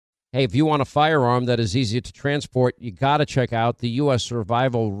Hey, if you want a firearm that is easy to transport, you got to check out the U.S.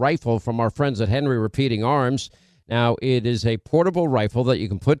 Survival Rifle from our friends at Henry Repeating Arms. Now, it is a portable rifle that you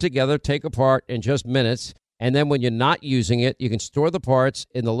can put together, take apart in just minutes. And then when you're not using it, you can store the parts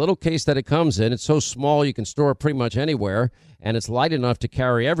in the little case that it comes in. It's so small you can store it pretty much anywhere, and it's light enough to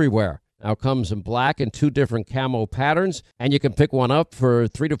carry everywhere. Now, it comes in black and 2 different camo patterns, and you can pick one up for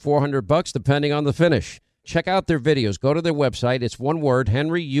 $300 to $400 depending on the finish. Check out their videos. Go to their website. It's one word,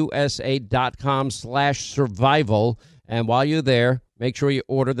 henryusa.com/survival. And while you're there, make sure you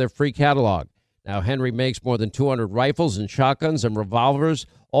order their free catalog. Now, Henry makes more than 200 rifles and shotguns and revolvers,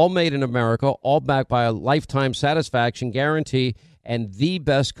 all made in America, all backed by a lifetime satisfaction guarantee and the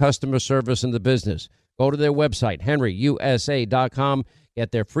best customer service in the business. Go to their website, henryusa.com.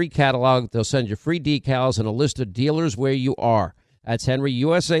 Get their free catalog. They'll send you free decals and a list of dealers where you are. That's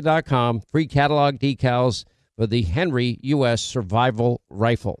henryusa.com. Free catalog decals for the Henry U.S. Survival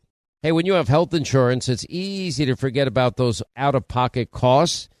Rifle. Hey, when you have health insurance, it's easy to forget about those out-of-pocket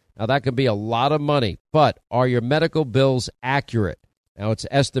costs. Now, that can be a lot of money, but are your medical bills accurate? Now, it's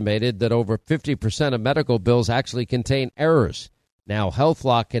estimated that over 50% of medical bills actually contain errors. Now,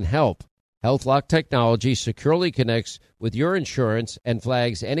 HealthLock can help. HealthLock technology securely connects with your insurance and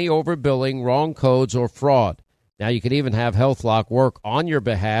flags any overbilling, wrong codes, or fraud. Now, you can even have HealthLock work on your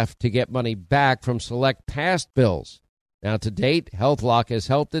behalf to get money back from select past bills. Now, to date, HealthLock has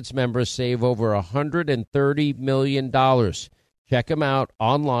helped its members save over $130 million. Check them out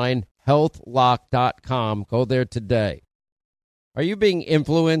online, healthlock.com. Go there today. Are you being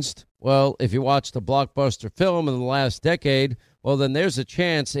influenced? Well, if you watched a blockbuster film in the last decade, well, then there's a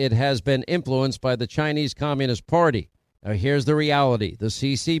chance it has been influenced by the Chinese Communist Party. Now, here's the reality. The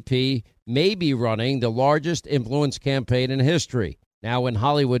CCP may be running the largest influence campaign in history. Now, in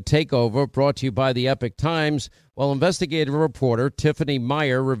Hollywood Takeover, brought to you by the Epic Times, well, investigative reporter Tiffany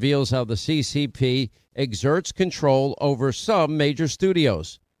Meyer reveals how the CCP exerts control over some major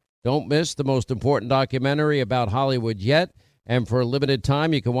studios. Don't miss the most important documentary about Hollywood yet. And for a limited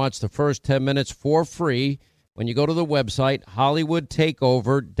time, you can watch the first 10 minutes for free when you go to the website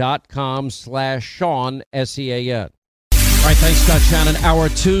hollywoodtakeover.com/Sean, S-E-A-N. All right, thanks, Scott Shannon. Hour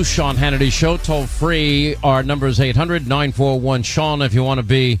 2, Sean Hannity Show, toll free. Our number is 800-941-SEAN if you want to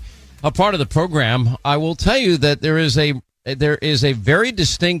be a part of the program. I will tell you that there is a very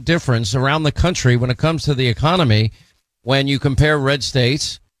distinct difference around the country when it comes to the economy when you compare red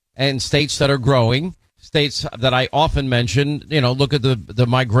states and states that are growing, states that I often mention. You know, look at the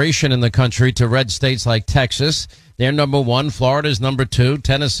migration in the country to red states like Texas. They're number 1. Florida's number 2.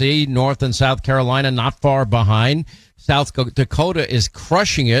 Tennessee, North and South Carolina not far behind. South Dakota is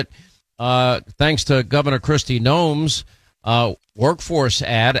crushing it, thanks to Governor Kristi Noem's workforce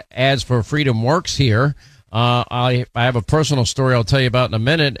ads for Freedom Works here. I have a personal story I'll tell you about in a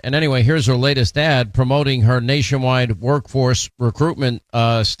minute. And anyway, here's her latest ad promoting her nationwide workforce recruitment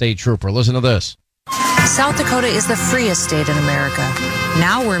state trooper. Listen to this. South Dakota is the freest state in America.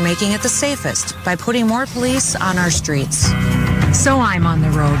 Now we're making it the safest by putting more police on our streets. So I'm on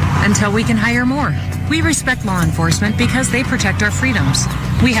the road until we can hire more. We respect law enforcement because they protect our freedoms.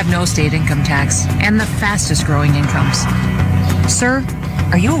 We have no state income tax and the fastest growing incomes. Sir,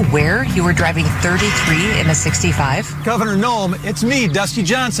 are you aware you were driving 33 in a 65? Governor Noem, it's me, Dusty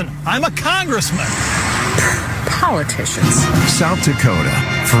Johnson. I'm a congressman. Politicians. South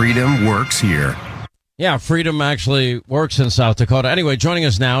Dakota. Freedom works here. Yeah, freedom actually works in South Dakota. Anyway, joining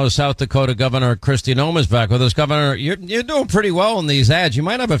us now is South Dakota Governor Kristi Noem is back with us. Governor, you're doing pretty well in these ads. You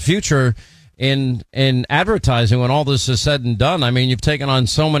might have a future in advertising when all this is said and done. I mean, you've taken on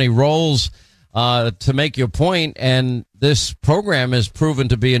so many roles to make your point, and this program has proven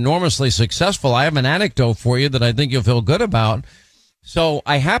to be enormously successful. I have an anecdote for you that I think you'll feel good about. So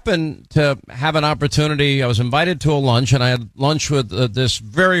I happened to have an opportunity. I was invited to a lunch, and I had lunch with this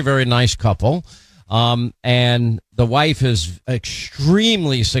very, very nice couple. And the wife is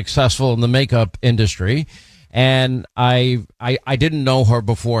extremely successful in the makeup industry. And I didn't know her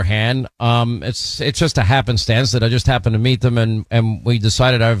beforehand. It's just a happenstance that I just happened to meet them. And we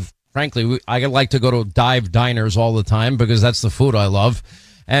decided I like to go to dive diners all the time because that's the food I love.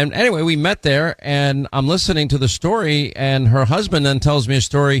 And anyway, we met there and I'm listening to the story, and her husband then tells me a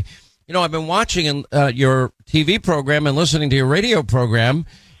story. You know, I've been watching your TV program and listening to your radio program.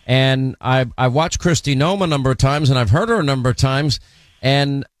 And I watched Kristi Noem a number of times, and I've heard her a number of times.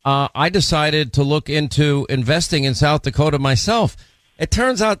 And I decided to look into investing in South Dakota myself. It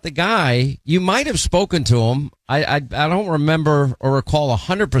turns out the guy, you might have spoken to him. I don't remember or recall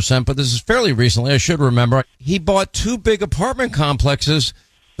 100%, but this is fairly recently. I should remember. He bought 2 big apartment complexes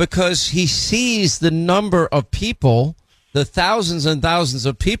because he sees the number of people the thousands and thousands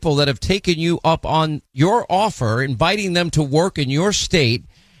of people that have taken you up on your offer, inviting them to work in your state,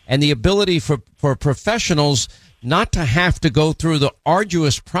 and the ability for professionals not to have to go through the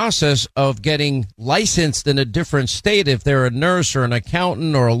arduous process of getting licensed in a different state if they're a nurse or an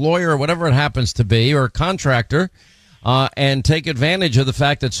accountant or a lawyer or whatever it happens to be, or a contractor, and take advantage of the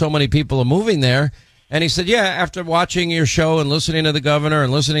fact that so many people are moving there. And he said, yeah, after watching your show and listening to the governor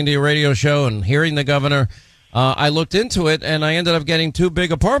and listening to your radio show and hearing the governor, I looked into it and I ended up getting 2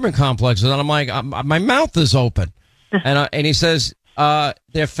 big apartment complexes. And I'm like, my mouth is open. And he says,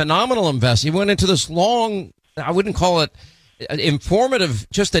 they're phenomenal investment. He went into this long, I wouldn't call it informative,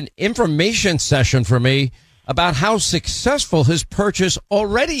 just an information session for me about how successful his purchase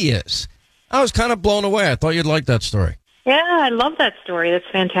already is. I was kind of blown away. I thought you'd like that story. Yeah, I love that story. That's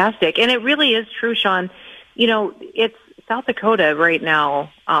fantastic. And it really is true, Sean. You know, it's South Dakota right now.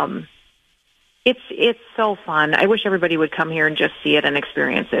 It's so fun. I wish everybody would come here and just see it and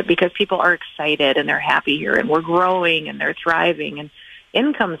experience it, because people are excited and they're happy here, and we're growing and they're thriving, and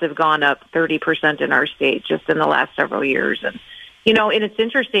incomes have gone up 30% in our state just in the last several years. And, you know, and it's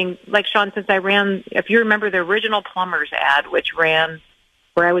interesting, like Sean, since I ran, if you remember the original plumbers ad, which ran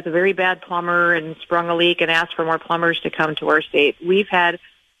where I was a very bad plumber and sprung a leak and asked for more plumbers to come to our state, we've had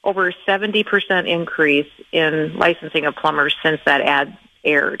over a 70% increase in licensing of plumbers since that ad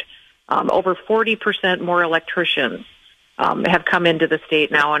aired. Over 40% more electricians have come into the state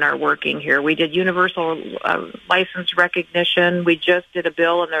now and are working here. We did universal license recognition. We just did a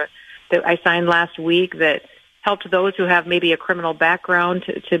bill that I signed last week that helped those who have maybe a criminal background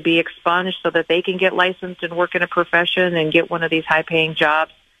to be expunged so that they can get licensed and work in a profession and get one of these high-paying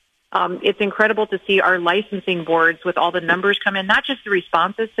jobs. It's incredible to see our licensing boards with all the numbers come in, not just the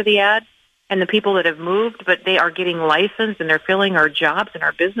responses to the ad and the people that have moved, but they are getting licensed and they're filling our jobs and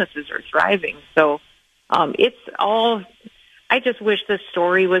our businesses are thriving. So it's all, I just wish this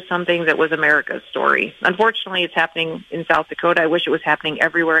story was something that was America's story. Unfortunately, it's happening in South Dakota. I wish it was happening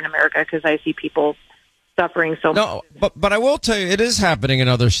everywhere in America, because I see people suffering so much. No, but I will tell you, it is happening in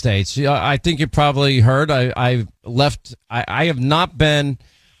other states. I think you probably heard. I have not been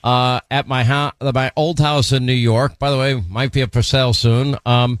at my old house in New York. By the way, might be up for sale soon.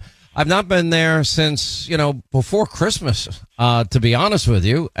 I've not been there since, before Christmas, to be honest with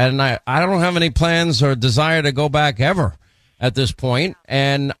you. And I don't have any plans or desire to go back ever at this point.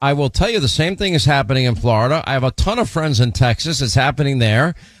 And I will tell you, the same thing is happening in Florida. I have a ton of friends in Texas. It's happening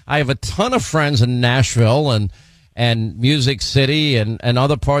there. I have a ton of friends in Nashville and Music City and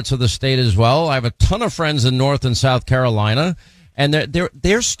other parts of the state as well. I have a ton of friends in North and South Carolina, and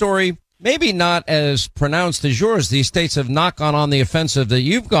their story, maybe not as pronounced as yours. These states have not gone on the offensive that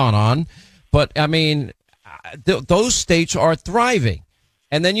you've gone on, but I mean, those states are thriving.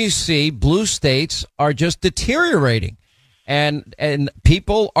 And then you see blue states are just deteriorating. And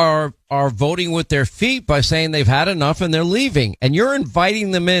people are voting with their feet by saying they've had enough and they're leaving. And you're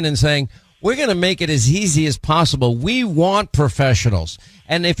inviting them in and saying, we're going to make it as easy as possible. We want professionals.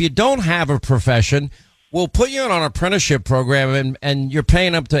 And if you don't have a profession, we'll put you on an apprenticeship program, and you're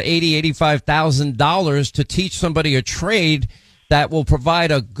paying up to $80,000-$85,000 to teach somebody a trade that will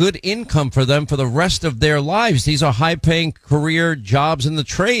provide a good income for them for the rest of their lives. These are high-paying career jobs in the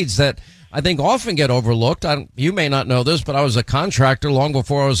trades that I think often get overlooked. You may not know this, but I was a contractor long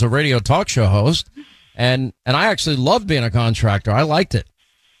before I was a radio talk show host, and I actually loved being a contractor. I liked it.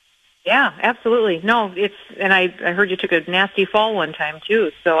 Yeah, absolutely. No, and I heard you took a nasty fall one time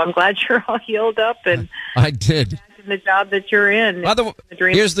too, so I'm glad you're all healed up and I did. In the job that you're in. By the way,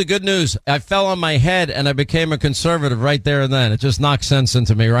 here's the good news. I fell on my head and I became a conservative right there and then. It just knocked sense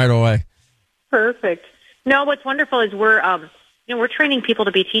into me right away. Perfect. No, what's wonderful is we're training people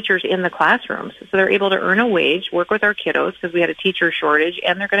to be teachers in the classrooms, so they're able to earn a wage, work with our kiddos because we had a teacher shortage,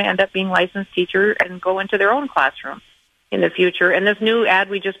 and they're going to end up being licensed teacher and go into their own classroom in the future. And this new ad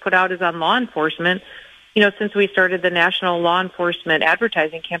we just put out is on law enforcement. Since we started the national law enforcement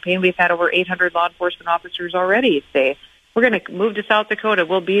advertising campaign, we've had over 800 law enforcement officers already say, we're going to move to South Dakota.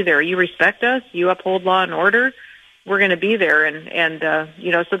 We'll be there. You respect us. You uphold law and order. We're going to be there. And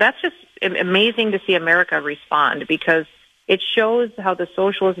so that's just amazing to see America respond, because it shows how the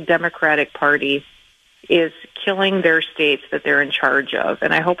Socialist Democratic Party is killing their states that they're in charge of.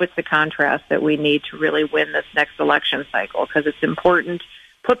 And I hope it's the contrast that we need to really win this next election cycle, because it's important.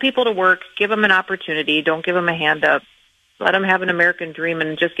 Put people to work, give them an opportunity, don't give them a hand up, let them have an American dream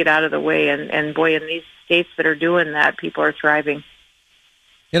and just get out of the way. And boy, in these states that are doing that, people are thriving.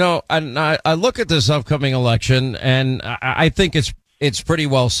 I look at this upcoming election, and I think it's pretty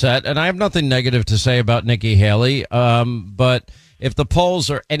well set. And I have nothing negative to say about Nikki Haley. But if the polls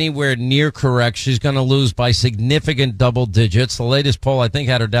are anywhere near correct, she's going to lose by significant double digits. The latest poll, I think,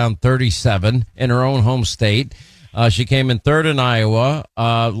 had her down 37 in her own home state. She came in third in Iowa,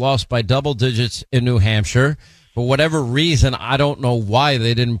 lost by double digits in New Hampshire. For whatever reason, I don't know why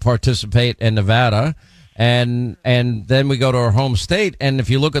they didn't participate in Nevada. And then we go to our home state. And if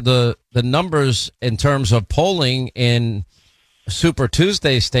you look at the numbers in terms of polling in Super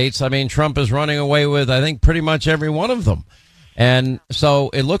Tuesday states, I mean, Trump is running away with, I think, pretty much every one of them. And so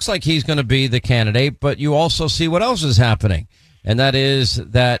it looks like he's going to be the candidate. But you also see what else is happening. And that is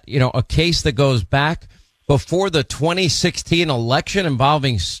that, a case that goes back before the 2016 election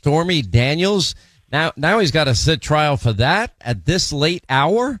involving Stormy Daniels. Now he's got to sit trial for that at this late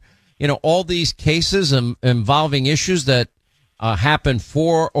hour. All these cases involving issues that happened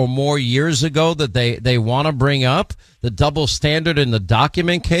 4 or more years ago that they want to bring up, the double standard in the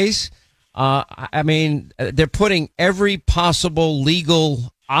document case. I mean, they're putting every possible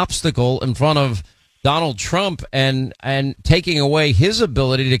legal obstacle in front of Donald Trump and taking away his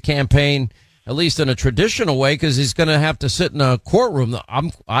ability to campaign, at least in a traditional way, because he's going to have to sit in a courtroom.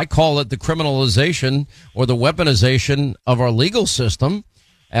 I call it the criminalization or the weaponization of our legal system.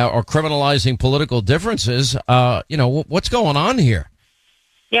 Or criminalizing political differences. What's going on here?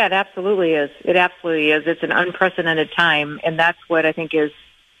 Yeah, it absolutely is. It absolutely is. It's an unprecedented time, and that's what I think is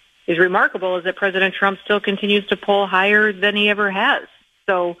remarkable is that President Trump still continues to poll higher than he ever has.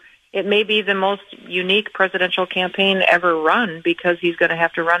 So it may be the most unique presidential campaign ever run because he's going to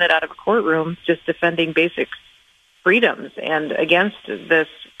have to run it out of a courtroom just defending basic freedoms and against this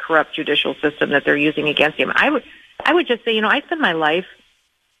corrupt judicial system that they're using against him. I would just say, I spend my life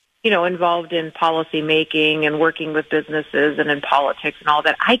involved in policy making and working with businesses and in politics and all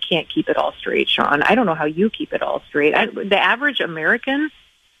that. I can't keep it all straight, Sean. I don't know how you keep it all straight. The average American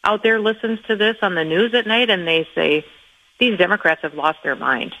out there listens to this on the news at night and they say, these Democrats have lost their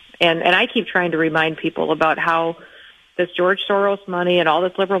mind. And I keep trying to remind people about how this George Soros money and all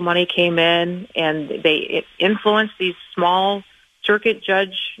this liberal money came in and it influenced these small circuit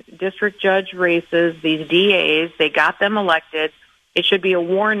judge, district judge races, these DAs. They got them elected. It should be a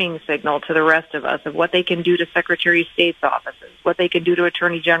warning signal to the rest of us of what they can do to Secretary of State's offices, what they can do to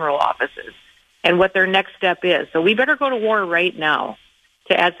Attorney General offices, and what their next step is. So we better go to war right now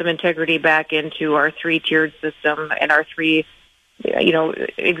to add some integrity back into our three-tiered system and our three,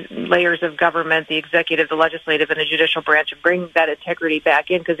 layers of government, the executive, the legislative, and the judicial branch, and bring that integrity back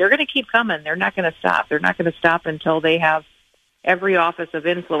in because they're going to keep coming. They're not going to stop. They're not going to stop until they have every office of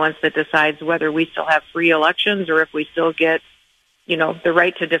influence that decides whether we still have free elections or if we still get the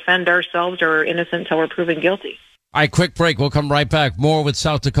right to defend ourselves or are innocent until we're proven guilty. All right, quick break. We'll come right back. More with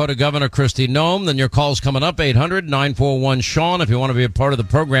South Dakota Governor Kristi Noem. Then your call's coming up, 800-941-SEAN, if you want to be a part of the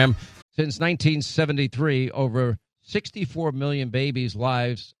program. Since 1973, over 64 million babies'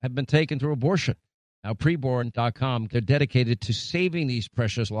 lives have been taken through abortion. Now, preborn.com, they're dedicated to saving these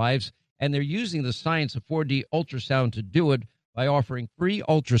precious lives, and they're using the science of 4D ultrasound to do it by offering free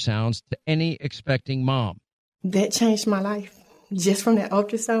ultrasounds to any expecting mom. That changed my life. Just from that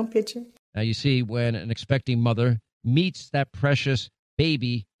ultrasound picture. Now, you see, when an expecting mother meets that precious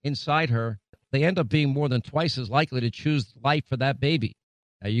baby inside her, they end up being more than twice as likely to choose life for that baby.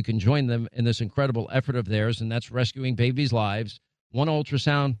 Now, you can join them in this incredible effort of theirs, and that's rescuing babies' lives. One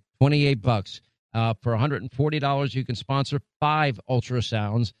ultrasound, $28. For $140, you can sponsor 5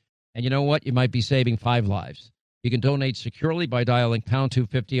 ultrasounds. And you know what? You might be saving 5 lives. You can donate securely by dialing pound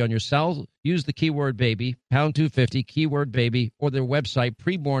 250 on your cell. Use the keyword baby, pound 250, keyword baby, or their website,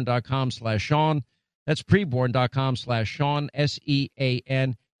 preborn.com/Sean. That's preborn.com/Sean,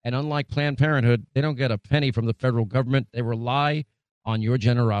 SEAN. And unlike Planned Parenthood, they don't get a penny from the federal government. They rely on your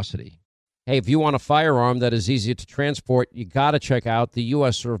generosity. Hey, if you want a firearm that is easy to transport, you got to check out the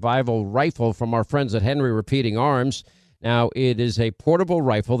U.S. Survival Rifle from our friends at Henry Repeating Arms. Now, it is a portable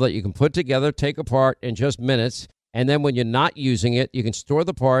rifle that you can put together, take apart in just minutes. And then when you're not using it, you can store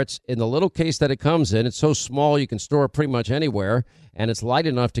the parts in the little case that it comes in. It's so small you can store it pretty much anywhere, and it's light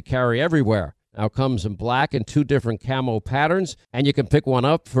enough to carry everywhere. Now, it comes in black and 2 different camo patterns, and you can pick one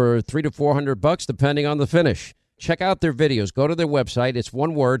up for $300 to $400 depending on the finish. Check out their videos. Go to their website. It's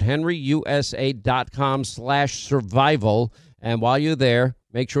one word, henryusa.com/survival. And while you're there,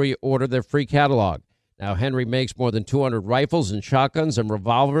 make sure you order their free catalog. Now, Henry makes more than 200 rifles and shotguns and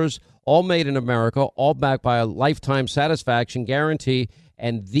revolvers, all made in America, all backed by a lifetime satisfaction guarantee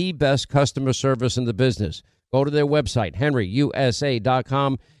and the best customer service in the business. Go to their website,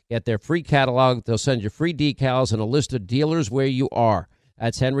 henryusa.com. Get their free catalog. They'll send you free decals and a list of dealers where you are.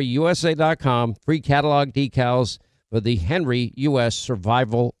 That's henryusa.com. Free catalog decals for the Henry U.S.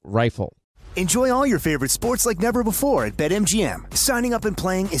 Survival Rifle. Enjoy all your favorite sports like never before at BetMGM. Signing up and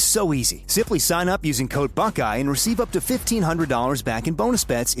playing is so easy. Simply sign up using code Buckeye and receive up to $1,500 back in bonus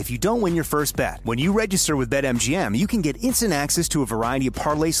bets if you don't win your first bet. When you register with BetMGM, you can get instant access to a variety of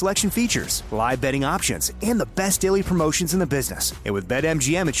parlay selection features, live betting options, and the best daily promotions in the business. And with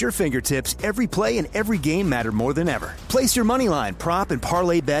BetMGM at your fingertips, every play and every game matter more than ever. Place your moneyline, prop, and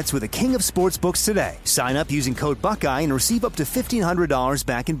parlay bets with the king of sportsbooks today. Sign up using code Buckeye and receive up to $1,500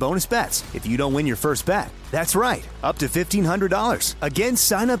 back in bonus bets if you don't win your first bet. That's right, up to $1,500. Again,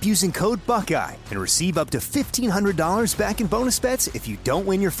 sign up using code Buckeye and receive up to $1,500 back in bonus bets if you don't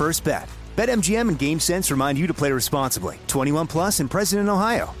win your first bet. BetMGM and GameSense remind you to play responsibly. 21 plus and present in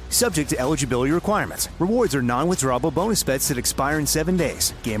Ohio. Subject to eligibility requirements. Rewards are non-withdrawable bonus bets that expire in 7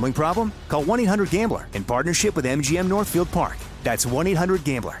 days. Gambling problem? Call 1-800-GAMBLER in partnership with MGM Northfield Park. That's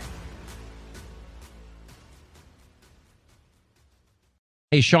 1-800-GAMBLER.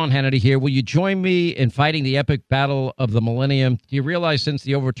 Hey, Sean Hannity here. Will you join me in fighting the epic battle of the millennium? Do you realize since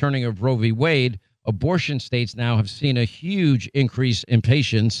the overturning of Roe v. Wade, abortion states now have seen a huge increase in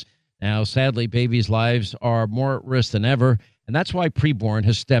patients? Now, sadly, babies' lives are more at risk than ever, and that's why Preborn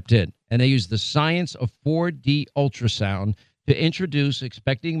has stepped in. And they use the science of 4D ultrasound to introduce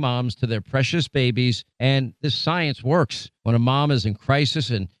expecting moms to their precious babies, and this science works. When a mom is in crisis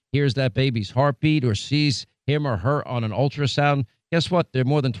and hears that baby's heartbeat or sees him or her on an ultrasound, guess what? They're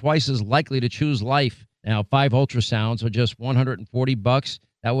more than twice as likely to choose life. Now, 5 ultrasounds are just $140.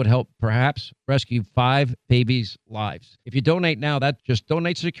 That would help perhaps rescue 5 babies' lives. If you donate now, that just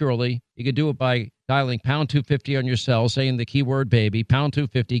donate securely. You can do it by dialing pound 250 on your cell, saying the keyword baby, pound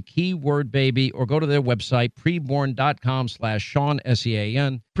 250, keyword baby, or go to their website, preborn.com/Sean,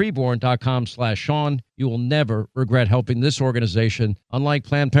 SEAN, preborn.com/Sean. You will never regret helping this organization. Unlike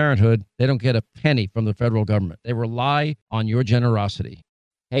Planned Parenthood, they don't get a penny from the federal government. They rely on your generosity.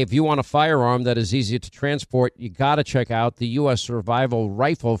 Hey, if you want a firearm that is easy to transport, you got to check out the U.S. Survival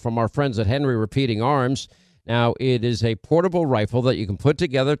Rifle from our friends at Henry Repeating Arms. Now, it is a portable rifle that you can put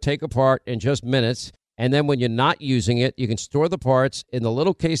together, take apart in just minutes, and then when you're not using it, you can store the parts in the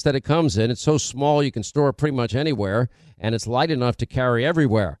little case that it comes in. It's so small you can store it pretty much anywhere, and it's light enough to carry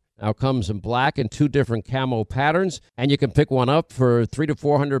everywhere. Now, it comes in black and 2 different camo patterns, and you can pick one up for $300 to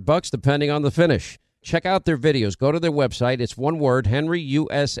 $400 depending on the finish. Check out their videos. Go to their website. It's one word,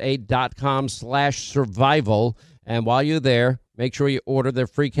 henryusa.com/survival. And while you're there, make sure you order their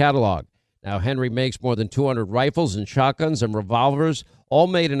free catalog. Now, Henry makes more than 200 rifles and shotguns and revolvers, all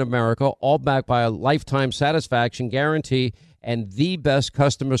made in America, all backed by a lifetime satisfaction guarantee and the best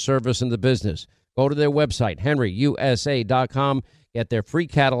customer service in the business. Go to their website, henryusa.com. Get their free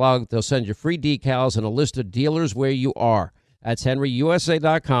catalog. They'll send you free decals and a list of dealers where you are. That's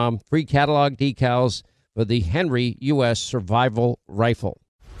henryusa.com. Free catalog decals for the Henry U.S. Survival Rifle.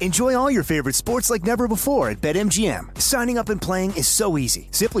 Enjoy all your favorite sports like never before at BetMGM. Signing up and playing is so easy.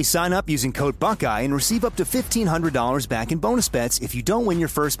 Simply sign up using code Buckeye and receive up to $1,500 back in bonus bets if you don't win your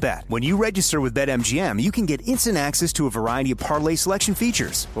first bet. When you register with BetMGM, you can get instant access to a variety of parlay selection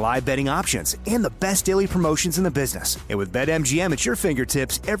features, live betting options, and the best daily promotions in the business. And with BetMGM at your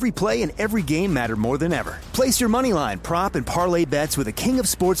fingertips, every play and every game matter more than ever. Place your moneyline, prop, and parlay bets with the king of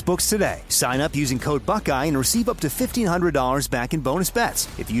sportsbooks today. Sign up using code Buckeye and receive up to $1,500 back in bonus bets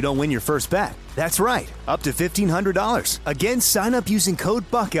if you don't win your first bet. That's right, up to $1,500. Again, sign up using code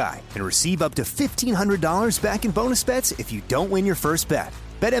Buckeye and receive up to $1,500 back in bonus bets if you don't win your first bet.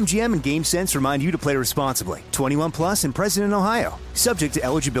 BetMGM and GameSense remind you to play responsibly. 21 plus and present in Ohio. Subject to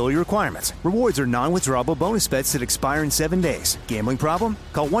eligibility requirements. Rewards are non-withdrawable bonus bets that expire in 7 days. Gambling problem?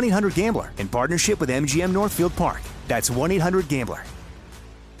 Call 1-800-GAMBLER in partnership with MGM Northfield Park. That's 1-800-GAMBLER.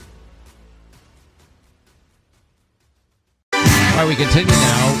 All right, we continue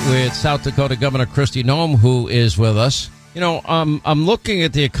now with South Dakota Governor Kristi Noem, who is with us. You know, I'm looking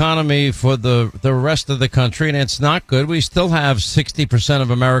at the economy for the rest of the country, and it's not good. We still have 60%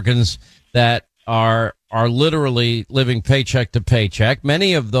 of Americans that are literally living paycheck to paycheck.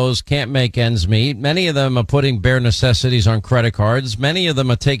 Many of those can't make ends meet. Many of them are putting bare necessities on credit cards. Many of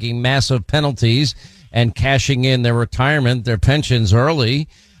them are taking massive penalties and cashing in their retirement, their pensions early.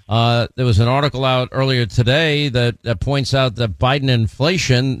 There was an article out earlier today that points out that Biden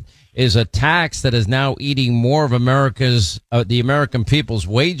inflation is a tax that is now eating more of the American people's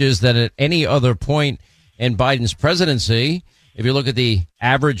wages than at any other point in Biden's presidency. If you look at the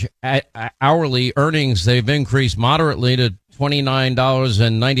average hourly earnings, they've increased moderately to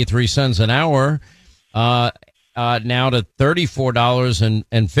 $29.93 an hour. Now to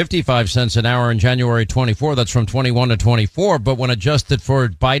 $34.55 an hour in January 24. That's from 21 to 24. But when adjusted for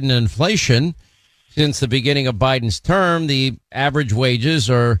Biden inflation, since the beginning of Biden's term, the average wages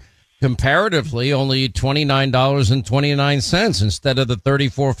are comparatively only $29.29 instead of the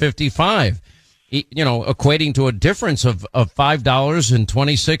 $34.55. Equating to a difference of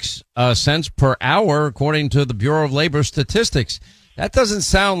 $5.26 per hour, according to the Bureau of Labor Statistics. That doesn't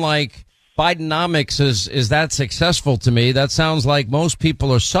sound like Bidenomics is that successful to me. That sounds like most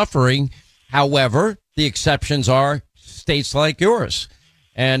people are suffering. However, the exceptions are states like yours.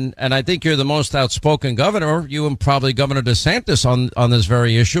 And I think you're the most outspoken governor, you and probably Governor DeSantis on this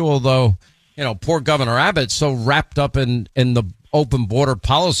very issue, although, poor Governor Abbott's so wrapped up in the open border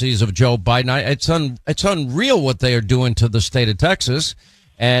policies of Joe Biden. It's unreal what they are doing to the state of Texas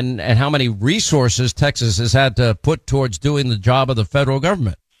and how many resources Texas has had to put towards doing the job of the federal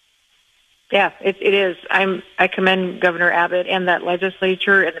government. Yeah, it is. I commend Governor Abbott and that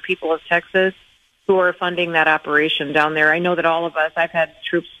legislature and the people of Texas who are funding that operation down there. I know that all of us, I've had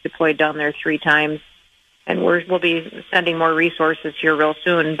troops deployed down there 3 times, and we'll be sending more resources here real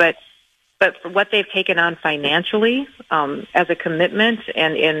soon. But for what they've taken on financially as a commitment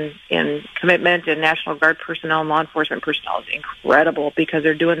and in commitment and National Guard personnel and law enforcement personnel is incredible, because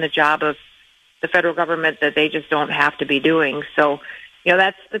they're doing the job of the federal government that they just don't have to be doing. So,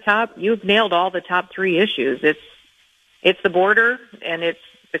 that's the top. You've nailed all the top 3 issues. It's the border, and it's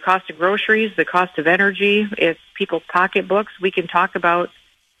the cost of groceries, the cost of energy, it's people's pocketbooks. We can talk about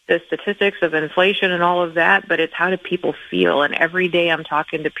the statistics of inflation and all of that, but it's how do people feel? And every day I'm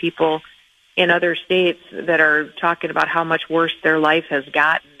talking to people in other states that are talking about how much worse their life has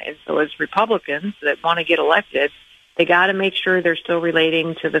gotten. And so as Republicans that want to get elected, they got to make sure they're still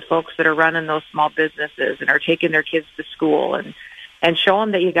relating to the folks that are running those small businesses and are taking their kids to school, and show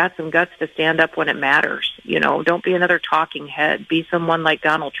them that you got some guts to stand up when it matters. Don't be another talking head. Be someone like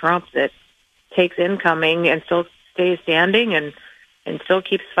Donald Trump that takes incoming and still stays standing and still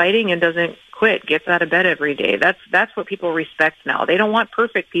keeps fighting and doesn't quit, gets out of bed every day. That's what people respect now. They don't want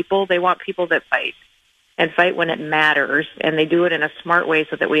perfect people. They want people that fight and fight when it matters, and they do it in a smart way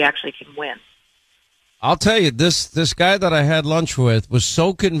so that we actually can win. I'll tell you, this guy that I had lunch with was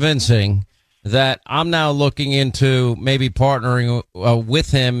so convincing that I'm now looking into maybe partnering with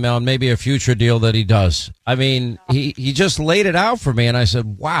him on maybe a future deal that he does. I mean, he just laid it out for me, and I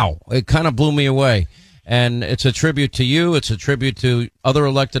said, wow, it kind of blew me away. And it's a tribute to you. It's a tribute to other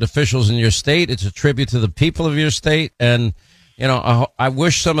elected officials in your state. It's a tribute to the people of your state. And, I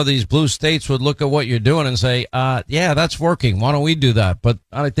wish some of these blue states would look at what you're doing and say, yeah, that's working. Why don't we do that? But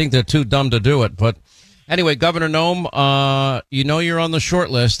I think they're too dumb to do it. But anyway, Governor Noem, you're on the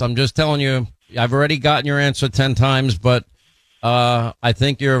short list. I'm just telling you, I've already gotten your answer 10 times, but I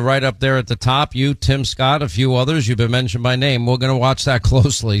think you're right up there at the top. You, Tim Scott, a few others, you've been mentioned by name. We're going to watch that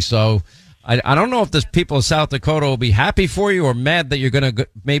closely. So I don't know if the people of South Dakota will be happy for you or mad that you're going to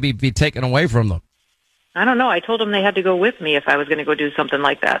maybe be taken away from them. I don't know. I told them they had to go with me if I was going to go do something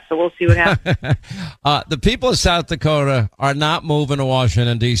like that. So we'll see what happens. The people of South Dakota are not moving to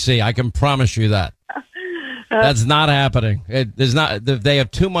Washington, D.C. I can promise you that. That's not happening. There's not. They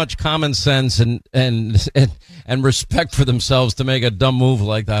have too much common sense and respect for themselves to make a dumb move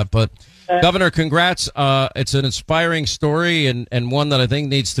like that. But Governor, congrats. It's an inspiring story and one that I think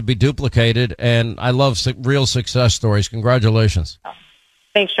needs to be duplicated. And I love real success stories. Congratulations.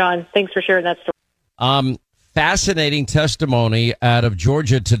 Thanks, Sean. Thanks for sharing that story. Fascinating testimony out of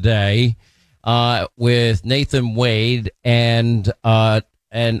Georgia today with Nathan Wade and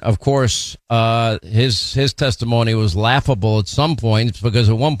of course, his testimony was laughable at some points, because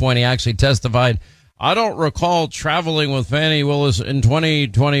at one point he actually testified, I don't recall traveling with Fannie Willis in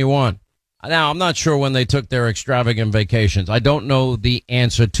 2021. Now, I'm not sure when they took their extravagant vacations. I don't know the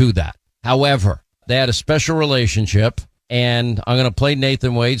answer to that. However, they had a special relationship, and I'm going to play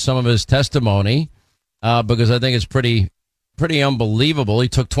Nathan Wade, some of his testimony, because I think it's pretty unbelievable. He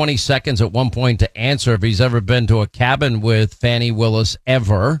took 20 seconds at one point to answer if he's ever been to a cabin with Fannie Willis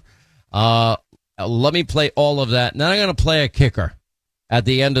ever. Let me play all of that. And then I'm going to play a kicker at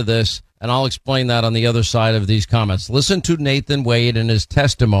the end of this, and I'll explain that on the other side of these comments. Listen to Nathan Wade and his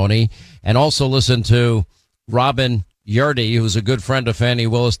testimony, and also listen to Robin Yurdy, who's a good friend of Fannie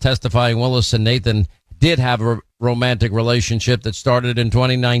Willis, testifying Willis and Nathan did have a romantic relationship that started in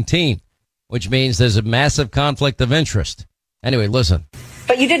 2019, which means there's a massive conflict of interest. Anyway, listen.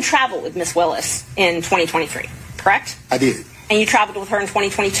 But you did travel with Miss Willis in 2023, correct? I did. And you traveled with her in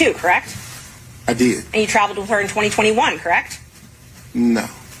 2022, correct? I did. And you traveled with her in 2021, correct? No.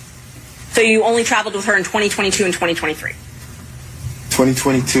 So you only traveled with her in 2022 and 2023?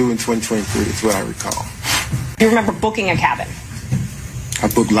 2022 and 2023 is what I recall. You remember booking a cabin? I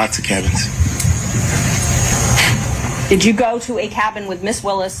booked lots of cabins. Did you go to a cabin with Miss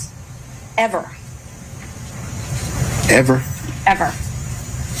Willis ever? Ever? Ever.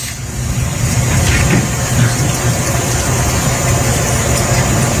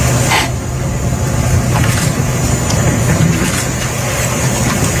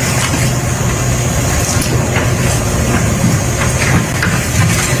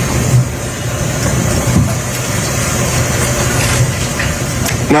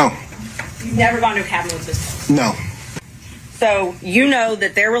 never gone to a cabin with this man? No. So you know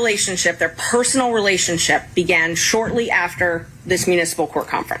that their relationship, their personal relationship, began shortly after this municipal court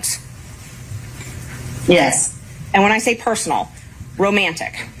conference? Yes. And when I say personal,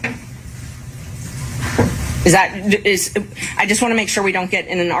 romantic. I just want to make sure we don't get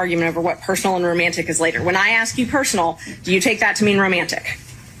in an argument over what personal and romantic is later. When I ask you personal, do you take that to mean romantic?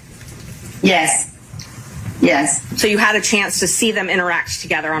 Yes. Yes. So you had a chance to see them interact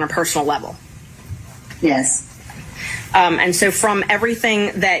together on a personal level? Yes. And so from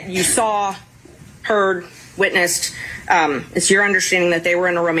everything that you saw, heard, witnessed, it's your understanding that they were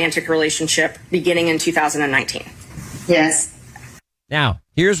in a romantic relationship beginning in 2019? Yes. Now,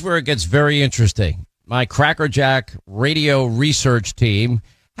 here's where it gets very interesting. My Crackerjack radio research team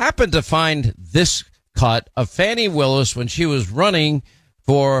happened to find this cut of Fannie Willis when she was running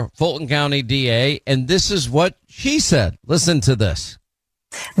for Fulton County DA, and this is what she said. Listen to this.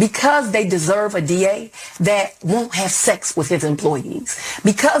 Because they deserve a DA that won't have sex with his employees.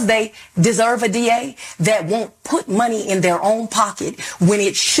 Because they deserve a DA that won't put money in their own pocket when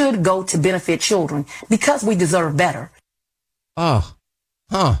it should go to benefit children. Because we deserve better. Oh,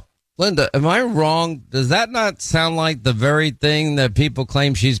 huh. Linda, am I wrong? Does that not sound like the very thing that people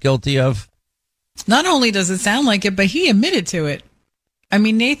claim she's guilty of? Not only does it sound like it, but he admitted to it. I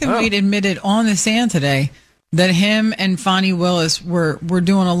mean, Nathan Wade admitted on the stand today that him and Fannie Willis were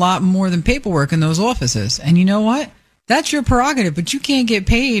doing a lot more than paperwork in those offices. And you know what? That's your prerogative, but you can't get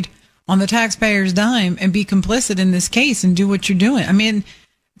paid on the taxpayer's dime and be complicit in this case and do what you're doing. I mean,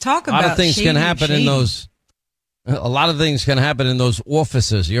 talk about a lot of things can happen in those. A lot of things can happen in those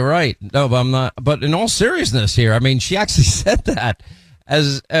offices. You're right. No, but I'm not. But in all seriousness here, I mean, she actually said that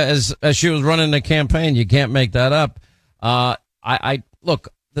as she was running the campaign. You can't make that up. I look.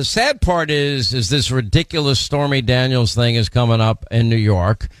 The sad part is this ridiculous Stormy Daniels thing is coming up in New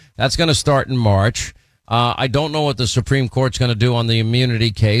York. That's going to start in March. I don't know what the Supreme Court's going to do on the immunity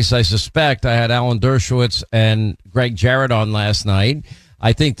case. I suspect I had Alan Dershowitz and Greg Jarrett on last night.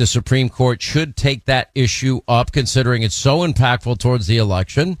 I think the Supreme Court should take that issue up, considering it's so impactful towards the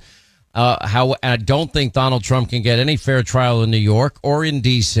election. I don't think Donald Trump can get any fair trial in New York or in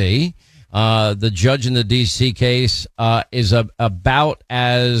D.C. The judge in the D.C. case is about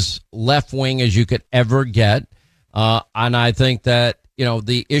as left-wing as you could ever get. And I think that, you know,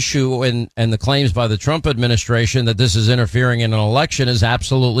 the issue and the claims by the Trump administration that this is interfering in an election is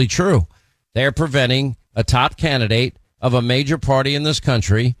absolutely true. They're preventing a top candidate of a major party in this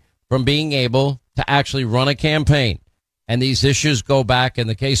country from being able to actually run a campaign. And these issues go back, in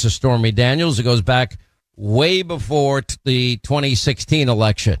the case of Stormy Daniels, it goes back way before the 2016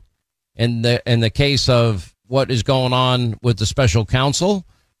 election. In the case of what is going on with the special counsel,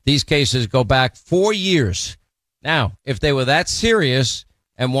 these cases go back 4 years. Now, if they were that serious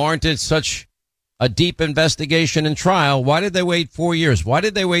and warranted such a deep investigation and trial, why did they wait 4 years? Why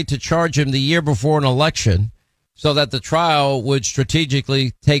did they wait to charge him the year before an election so that the trial would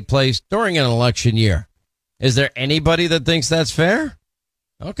strategically take place during an election year? Is there anybody that thinks that's fair?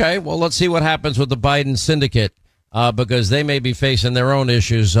 Okay, well, let's see what happens with the Biden syndicate, because they may be facing their own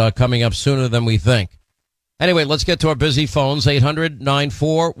issues coming up sooner than we think. Anyway, let's get to our busy phones.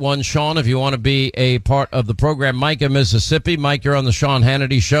 800-941-SEAN if you want to be a part of the program. Mike in Mississippi. Mike, you're on the Sean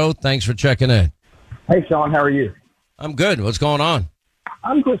Hannity Show. Thanks for checking in. Hey, Sean, how are you? I'm good. What's going on?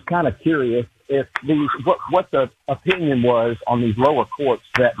 I'm just kind of curious if what the opinion was on these lower courts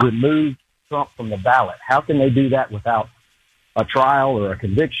that removed Trump from the ballot. How can they do that without a trial or a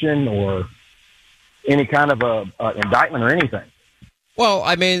conviction or any kind of a indictment or anything? Well,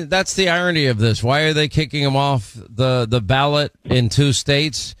 I mean, that's the irony of this. Why are they kicking him off the ballot in 2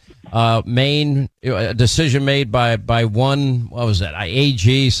 states? Maine, a decision made by one, what was that?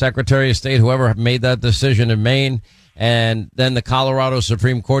 AG, Secretary of State, whoever made that decision in Maine, and then the Colorado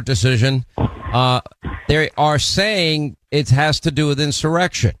Supreme Court decision. They are saying it has to do with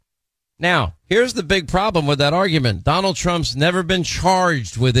insurrection. Now, here's the big problem with that argument. Donald Trump's never been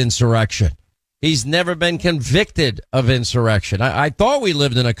charged with insurrection. He's never been convicted of insurrection. I thought we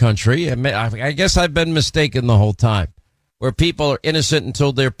lived in a country, I guess I've been mistaken the whole time, where people are innocent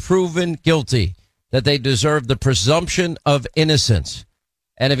until they're proven guilty, that they deserve the presumption of innocence.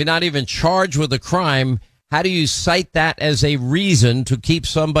 And if you're not even charged with a crime, how do you cite that as a reason to keep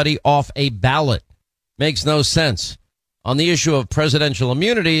somebody off a ballot? Makes no sense. On the issue of presidential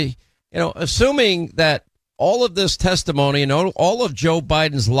immunity, you know, assuming that all of this testimony and all of Joe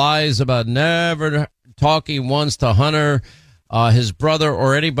Biden's lies about never talking once to Hunter, his brother,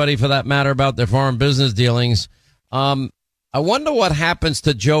 or anybody for that matter about their foreign business dealings, I wonder what happens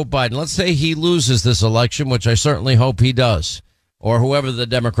to Joe Biden. Let's say he loses this election, which I certainly hope he does. or whoever the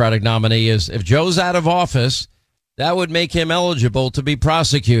Democratic nominee is, if Joe's out of office, that would make him eligible to be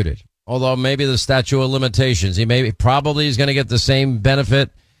prosecuted. Although maybe the statute of limitations, probably is going to get the same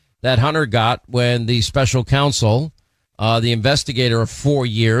benefit that Hunter got when the special counsel, the investigator of 4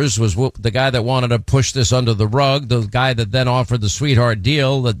 years, was the guy that wanted to push this under the rug, the guy that then offered the sweetheart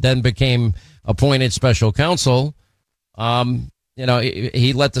deal that then became appointed special counsel.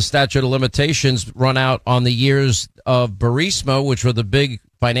 He let the statute of limitations run out on the years of Burisma, which were the big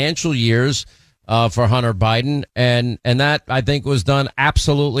financial years for Hunter Biden. And that, I think, was done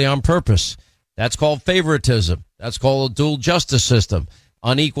absolutely on purpose. That's called favoritism. That's called a dual justice system.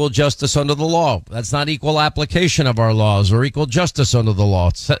 Unequal justice under the law. That's not equal application of our laws or equal justice under the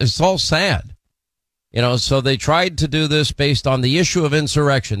law. It's all sad. So they tried to do this based on the issue of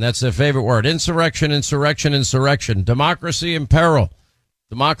insurrection. That's their favorite word. Insurrection, insurrection, insurrection. Democracy in peril.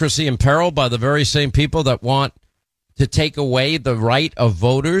 Democracy in peril by the very same people that want to take away the right of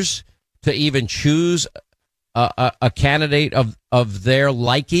voters to even choose a candidate of their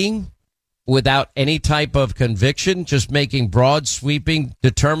liking without any type of conviction, just making broad, sweeping,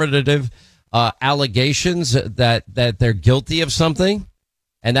 determinative allegations that they're guilty of something.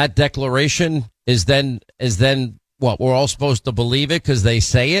 And that declaration is then what? We're all supposed to believe it because they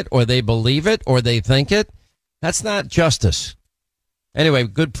say it or they believe it or they think it. That's not justice. Anyway,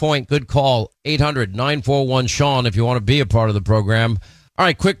 good point. Good call. 800-941-SEAN if you want to be a part of the program. All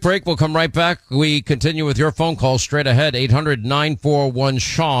right, quick break. We'll come right back. We continue with your phone call straight ahead.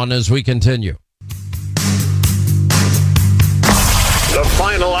 800-941-SEAN as we continue. The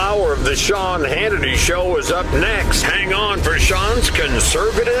final hour of the Sean Hannity Show is up next. Hang on for Sean's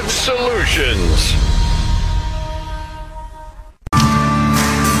Conservative Solutions.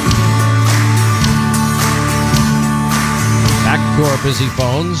 Back to our busy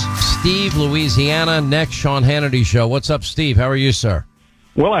phones. Steve, Louisiana, next Sean Hannity Show. What's up, Steve? How are you, sir?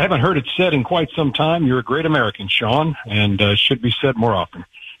 Well, I haven't heard it said in quite some time. You're a great American, Sean, and should be said more often.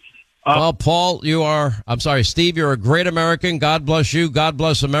 Well, Paul, Steve, you're a great American. God bless you. God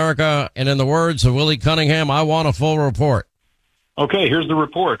bless America. And in the words of Willie Cunningham, I want a full report. Okay, here's the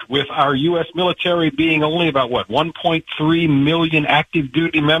report. With our U.S. military being only about, 1.3 million active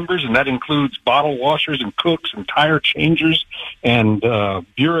duty members, and that includes bottle washers and cooks and tire changers and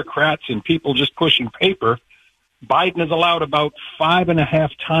bureaucrats and people just pushing paper, Biden has allowed about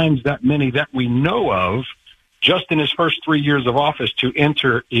 5.5 times that many that we know of just in his first 3 years of office to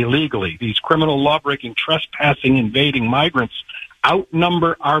enter illegally. These criminal lawbreaking, trespassing, invading migrants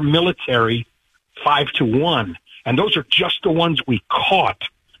outnumber our military 5-1. And those are just the ones we caught.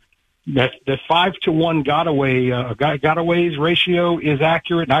 That 5-1 gotaways ratio is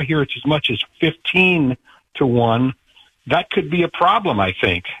accurate. And I hear it's as much as 15-1. That could be a problem, I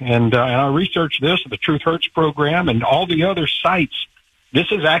think. And I researched this, the Truth Hurts program, and all the other sites.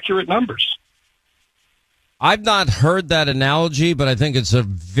 This is accurate numbers. I've not heard that analogy, but I think it's a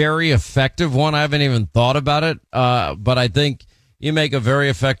very effective one. I haven't even thought about it, but I think you make a very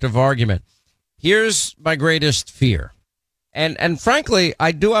effective argument. Here's my greatest fear. And frankly,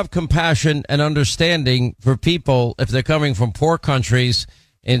 I do have compassion and understanding for people if they're coming from poor countries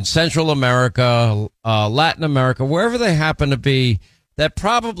in Central America, Latin America, wherever they happen to be, that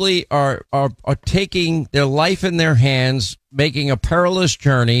probably are taking their life in their hands, making a perilous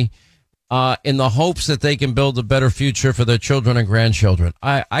journey, in the hopes that they can build a better future for their children and grandchildren.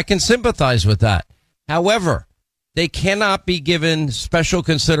 I can sympathize with that. However, they cannot be given special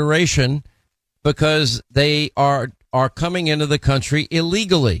consideration because they are coming into the country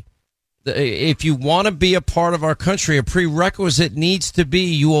illegally. If you want to be a part of our country, a prerequisite needs to be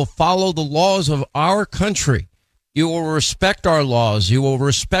you will follow the laws of our country. You will respect our laws. You will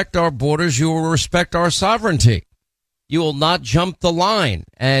respect our borders. You will respect our sovereignty. You will not jump the line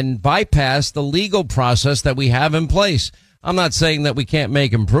and bypass the legal process that we have in place. I'm not saying that we can't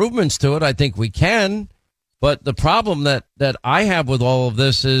make improvements to it. I think we can. But the problem that I have with all of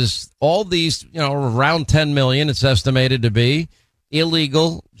this is all these, around 10 million, it's estimated to be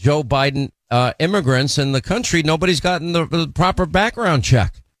illegal Joe Biden immigrants in the country. Nobody's gotten the proper background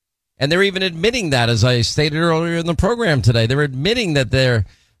check. And they're even admitting that, as I stated earlier in the program today. They're admitting that they're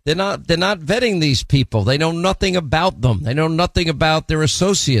not vetting these people. They know nothing about them. They know nothing about their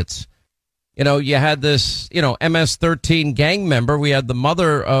associates. You had this, MS-13 gang member. We had the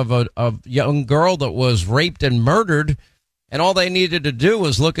mother of a young girl that was raped and murdered. And all they needed to do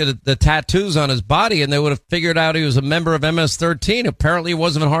was look at the tattoos on his body and they would have figured out he was a member of MS-13. Apparently it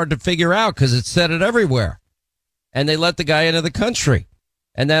wasn't hard to figure out because it said it everywhere. And they let the guy into the country.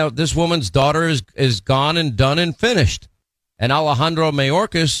 And now this woman's daughter is gone and done and finished. And Alejandro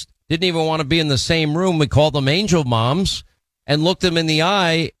Mayorkas didn't even want to be in the same room. We call them angel moms and look them in the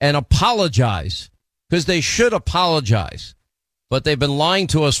eye and apologize, because they should apologize. But they've been lying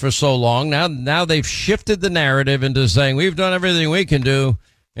to us for so long. Now they've shifted the narrative into saying we've done everything we can do.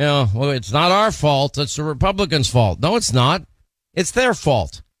 Well, it's not our fault. It's the Republicans' fault. No, it's not. It's their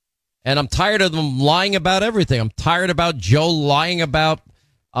fault. And I'm tired of them lying about everything. I'm tired about Joe lying about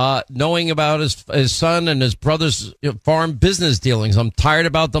knowing about his son and his brother's foreign business dealings. I'm tired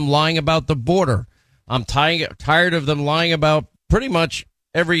about them lying about the border. I'm tired of them lying about pretty much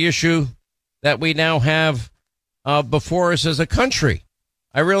every issue that we now have before us as a country.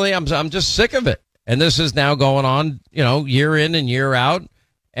 I'm just sick of it. And this is now going on, year in and year out.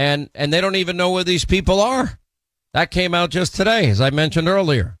 And they don't even know where these people are. That came out just today, as I mentioned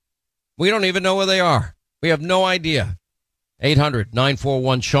earlier. We don't even know where they are. We have no idea.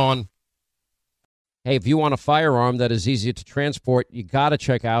 800-941-SEAN. Hey, if you want a firearm that is easy to transport, you got to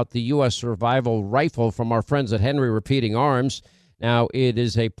check out the U.S. Survival Rifle from our friends at Henry Repeating Arms. Now, it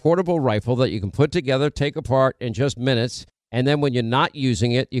is a portable rifle that you can put together, take apart in just minutes. And then when you're not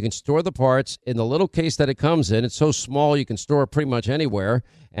using it, you can store the parts in the little case that it comes in. It's so small you can store it pretty much anywhere,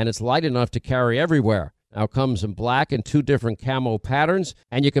 and it's light enough to carry everywhere. Now, it comes in black and 2 different camo patterns,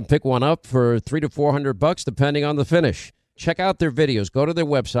 and you can pick one up for $300 to $400 depending on the finish. Check out their videos. Go to their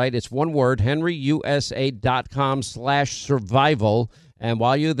website. It's one word, henryusa.com/survival. And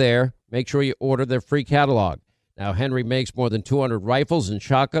while you're there, make sure you order their free catalog. Now, Henry makes more than 200 rifles and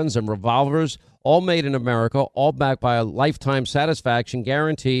shotguns and revolvers, all made in America, all backed by a lifetime satisfaction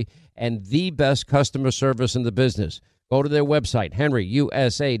guarantee and the best customer service in the business. Go to their website,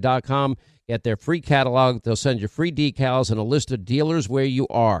 henryusa.com. Get their free catalog. They'll send you free decals and a list of dealers where you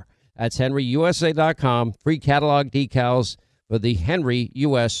are. That's henryusa.com. Free catalog decals for the Henry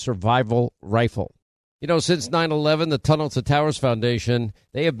U.S. Survival Rifle. Since 9/11, the Tunnel to Towers Foundation,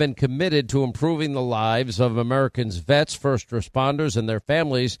 they have been committed to improving the lives of Americans' vets, first responders, and their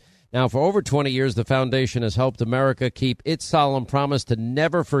families. Now, for over 20 years, the foundation has helped America keep its solemn promise to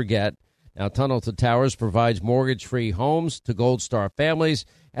never forget. Now, Tunnel to Towers provides mortgage-free homes to Gold Star families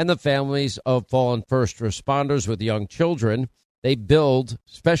and the families of fallen first responders with young children. They build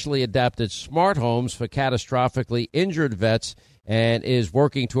specially adapted smart homes for catastrophically injured vets and is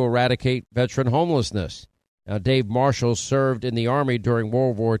working to eradicate veteran homelessness. Now, Dave Marshall served in the Army during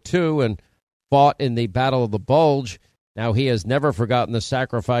World War II and fought in the Battle of the Bulge. Now, he has never forgotten the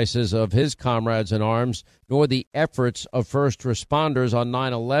sacrifices of his comrades in arms, nor the efforts of first responders on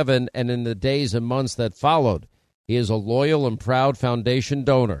 9/11 and in the days and months that followed. He is a loyal and proud foundation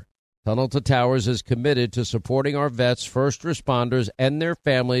donor. Tunnel to Towers is committed to supporting our vets, first responders, and their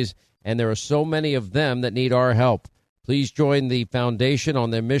families, and there are so many of them that need our help. Please join the foundation on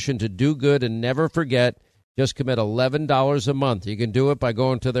their mission to do good and never forget. Just commit $11 a month. You can do it by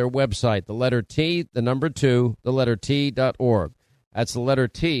going to their website, the letter T, the number 2, the letter T.org. That's the letter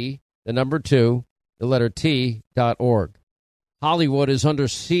T, the number 2, the letter T.org. Hollywood is under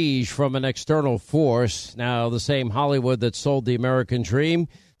siege from an external force. Now, the same Hollywood that sold the American dream,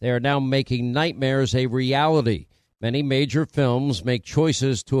 they are now making nightmares a reality. Many major films make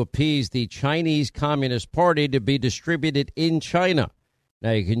choices to appease the Chinese Communist Party to be distributed in China.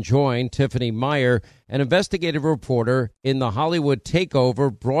 Now you can join Tiffany Meyer, an investigative reporter in the Hollywood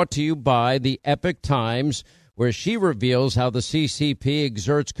Takeover, brought to you by the Epoch Times, where she reveals how the CCP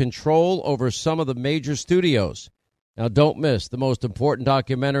exerts control over some of the major studios. Now don't miss the most important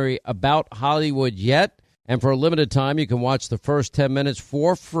documentary about Hollywood yet. And for a limited time, you can watch the first 10 minutes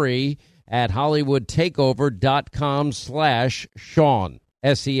for free at HollywoodTakeover.com/Sean,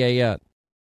 SEAN.